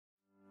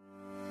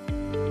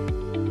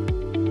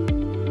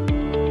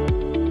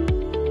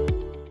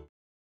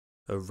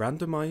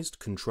randomized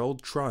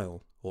controlled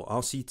trial, or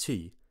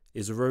RCT,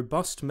 is a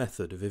robust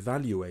method of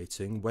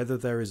evaluating whether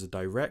there is a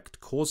direct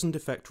cause and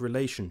effect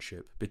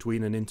relationship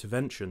between an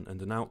intervention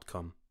and an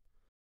outcome.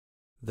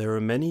 There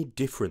are many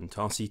different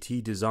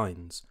RCT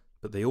designs,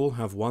 but they all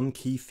have one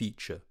key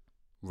feature: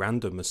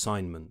 random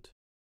assignment.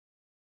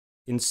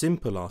 In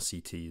simple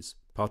RCTs,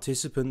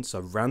 participants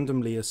are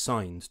randomly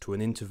assigned to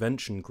an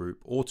intervention group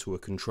or to a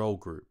control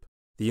group.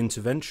 The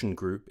intervention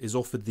group is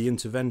offered the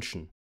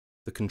intervention.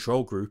 The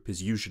control group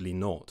is usually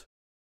not.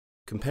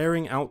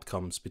 Comparing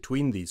outcomes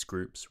between these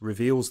groups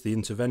reveals the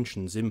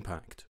intervention's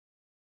impact.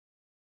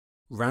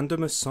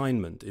 Random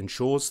assignment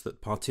ensures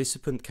that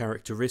participant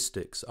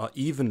characteristics are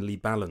evenly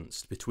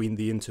balanced between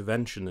the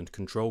intervention and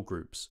control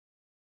groups.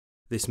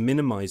 This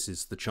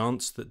minimizes the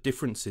chance that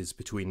differences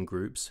between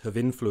groups have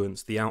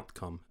influenced the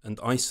outcome and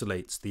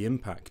isolates the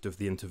impact of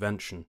the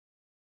intervention.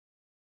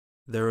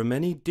 There are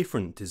many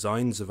different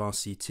designs of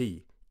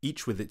RCT,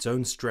 each with its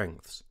own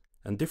strengths,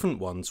 and different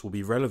ones will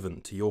be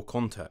relevant to your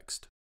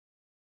context.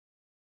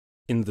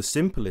 In the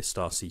simplest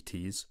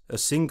RCTs, a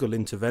single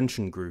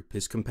intervention group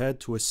is compared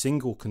to a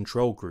single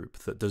control group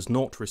that does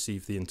not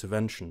receive the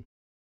intervention.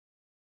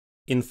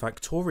 In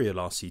factorial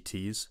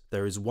RCTs,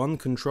 there is one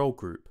control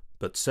group,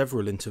 but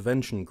several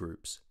intervention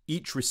groups,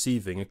 each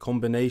receiving a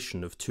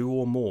combination of two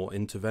or more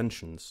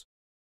interventions.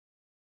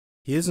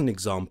 Here's an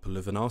example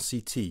of an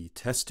RCT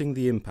testing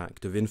the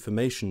impact of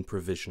information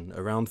provision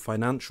around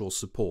financial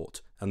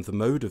support and the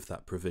mode of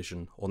that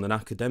provision on an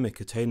academic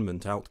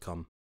attainment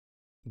outcome.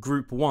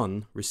 Group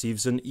 1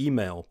 receives an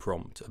email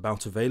prompt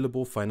about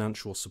available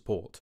financial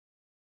support.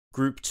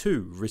 Group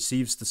 2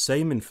 receives the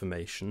same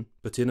information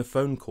but in a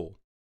phone call.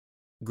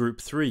 Group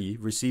 3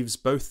 receives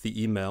both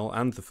the email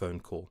and the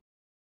phone call.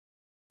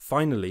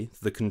 Finally,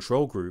 the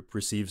control group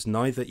receives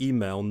neither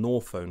email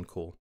nor phone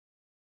call.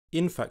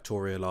 In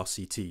factorial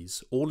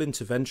RCTs, all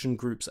intervention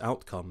groups'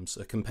 outcomes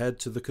are compared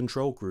to the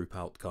control group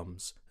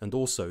outcomes, and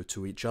also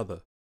to each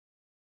other.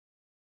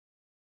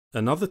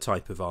 Another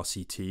type of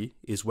RCT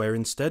is where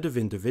instead of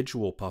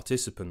individual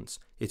participants,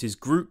 it is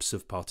groups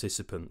of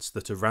participants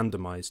that are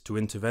randomized to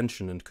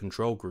intervention and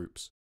control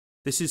groups.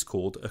 This is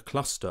called a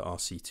cluster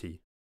RCT.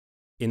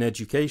 In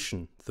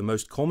education, the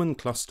most common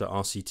cluster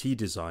RCT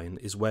design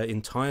is where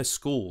entire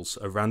schools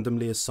are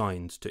randomly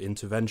assigned to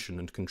intervention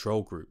and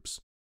control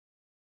groups.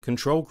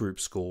 Control group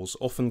schools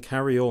often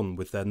carry on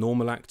with their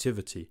normal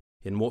activity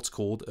in what's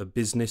called a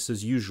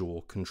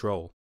business-as-usual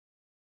control.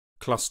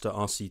 Cluster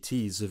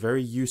RCTs are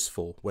very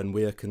useful when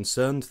we are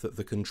concerned that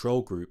the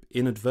control group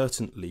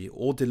inadvertently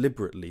or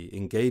deliberately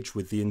engage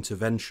with the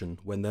intervention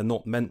when they're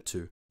not meant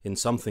to, in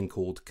something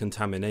called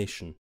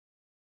contamination.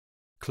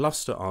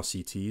 Cluster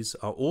RCTs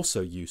are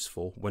also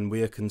useful when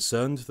we are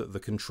concerned that the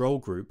control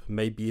group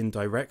may be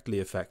indirectly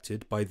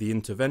affected by the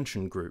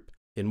intervention group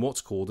in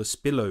what's called a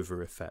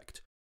spillover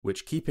effect,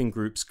 which keeping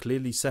groups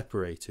clearly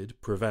separated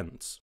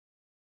prevents.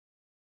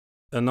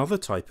 Another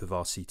type of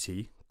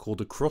RCT,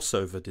 called a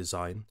crossover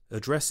design,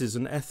 addresses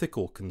an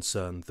ethical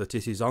concern that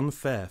it is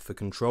unfair for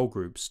control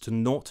groups to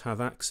not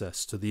have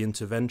access to the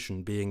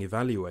intervention being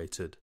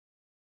evaluated.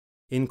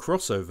 In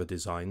crossover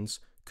designs,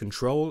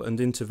 control and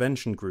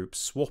intervention groups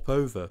swap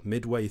over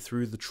midway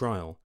through the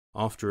trial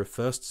after a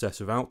first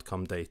set of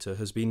outcome data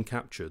has been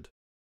captured.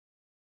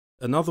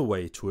 Another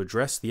way to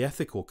address the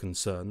ethical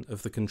concern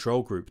of the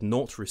control group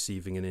not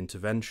receiving an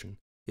intervention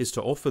is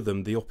to offer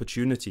them the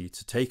opportunity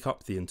to take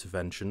up the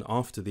intervention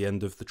after the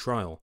end of the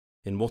trial,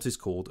 in what is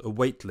called a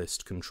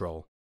waitlist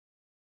control.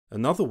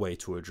 Another way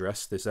to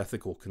address this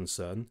ethical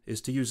concern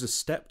is to use a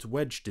stepped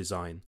wedge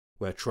design,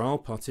 where trial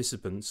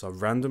participants are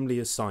randomly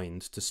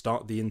assigned to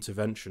start the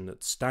intervention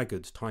at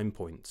staggered time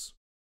points.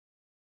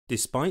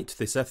 Despite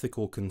this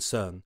ethical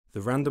concern, the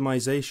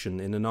randomization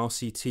in an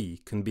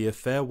RCT can be a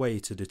fair way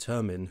to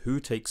determine who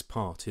takes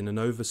part in an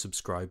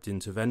oversubscribed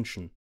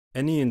intervention.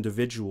 Any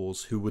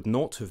individuals who would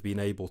not have been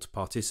able to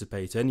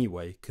participate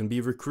anyway can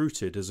be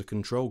recruited as a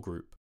control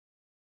group.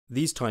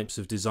 These types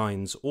of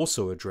designs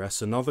also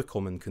address another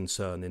common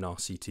concern in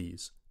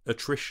RCTs: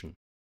 attrition.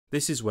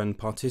 This is when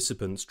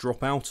participants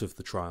drop out of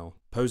the trial,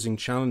 posing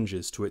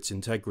challenges to its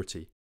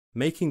integrity.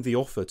 Making the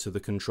offer to the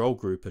control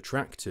group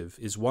attractive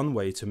is one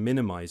way to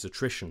minimize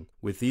attrition,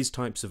 with these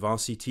types of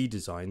RCT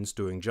designs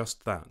doing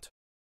just that.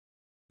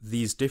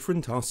 These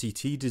different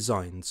RCT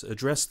designs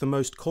address the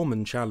most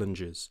common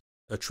challenges: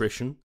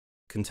 attrition,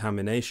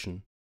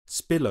 contamination,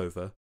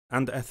 spillover,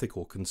 and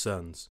ethical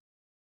concerns.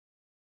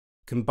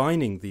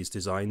 Combining these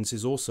designs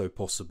is also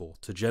possible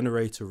to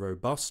generate a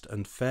robust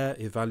and fair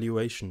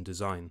evaluation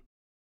design.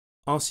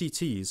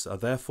 RCTs are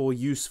therefore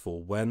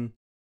useful when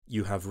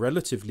you have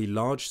relatively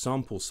large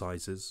sample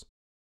sizes,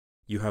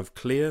 you have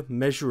clear,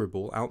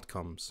 measurable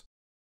outcomes,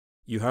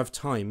 you have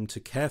time to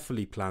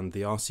carefully plan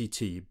the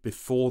RCT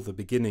before the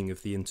beginning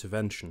of the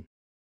intervention.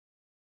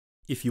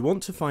 If you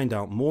want to find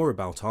out more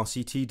about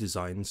RCT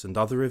designs and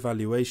other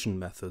evaluation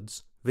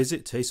methods,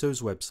 visit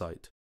TESO's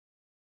website.